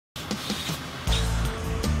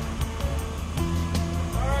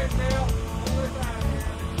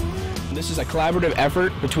This is a collaborative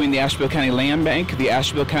effort between the Ashtabula County Land Bank, the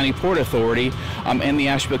Ashtabula County Port Authority, and the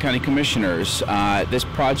Ashtabula County Commissioners. This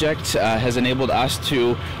project has enabled us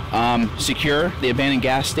to secure the abandoned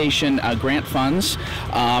gas station grant funds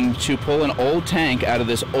to pull an old tank out of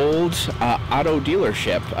this old auto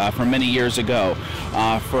dealership from many years ago.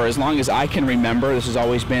 For as long as I can remember, this has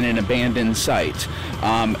always been an abandoned site.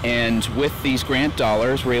 And with these grant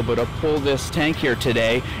dollars, we're able to pull this tank here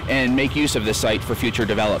today and make use of this site for future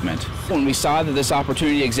development. When we saw that this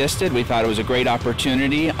opportunity existed, we thought it was a great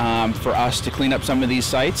opportunity for us to clean up some of these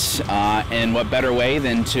sites, and what better way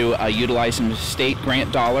than to utilize some state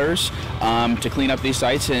grant dollars to clean up these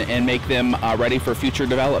sites and make them ready for future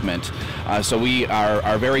development. So we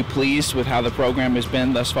are very pleased with how the program has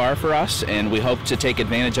been thus far for us, and we hope to take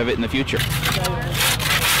advantage of it in the future.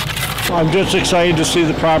 I'm just excited to see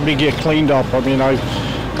the property get cleaned up. I mean,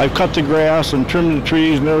 I've cut the grass and trimmed the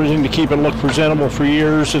trees and everything to keep it look presentable for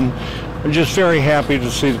years, and I'm just very happy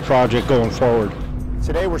to see the project going forward.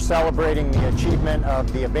 Today we're celebrating the achievement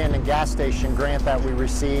of the abandoned gas station grant that we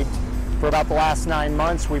received. For about the last 9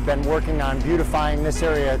 months, we've been working on beautifying this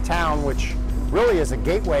area of town, which really is a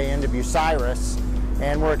gateway into Bucyrus,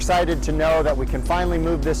 and we're excited to know that we can finally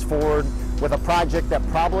move this forward with a project that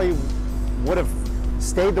probably would have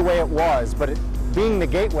stayed the way it was, but being the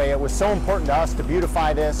gateway, it was so important to us to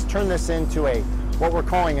beautify this, turn this into what we're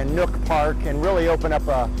calling a Nook Park, and really open up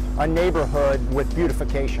a neighborhood with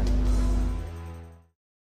beautification.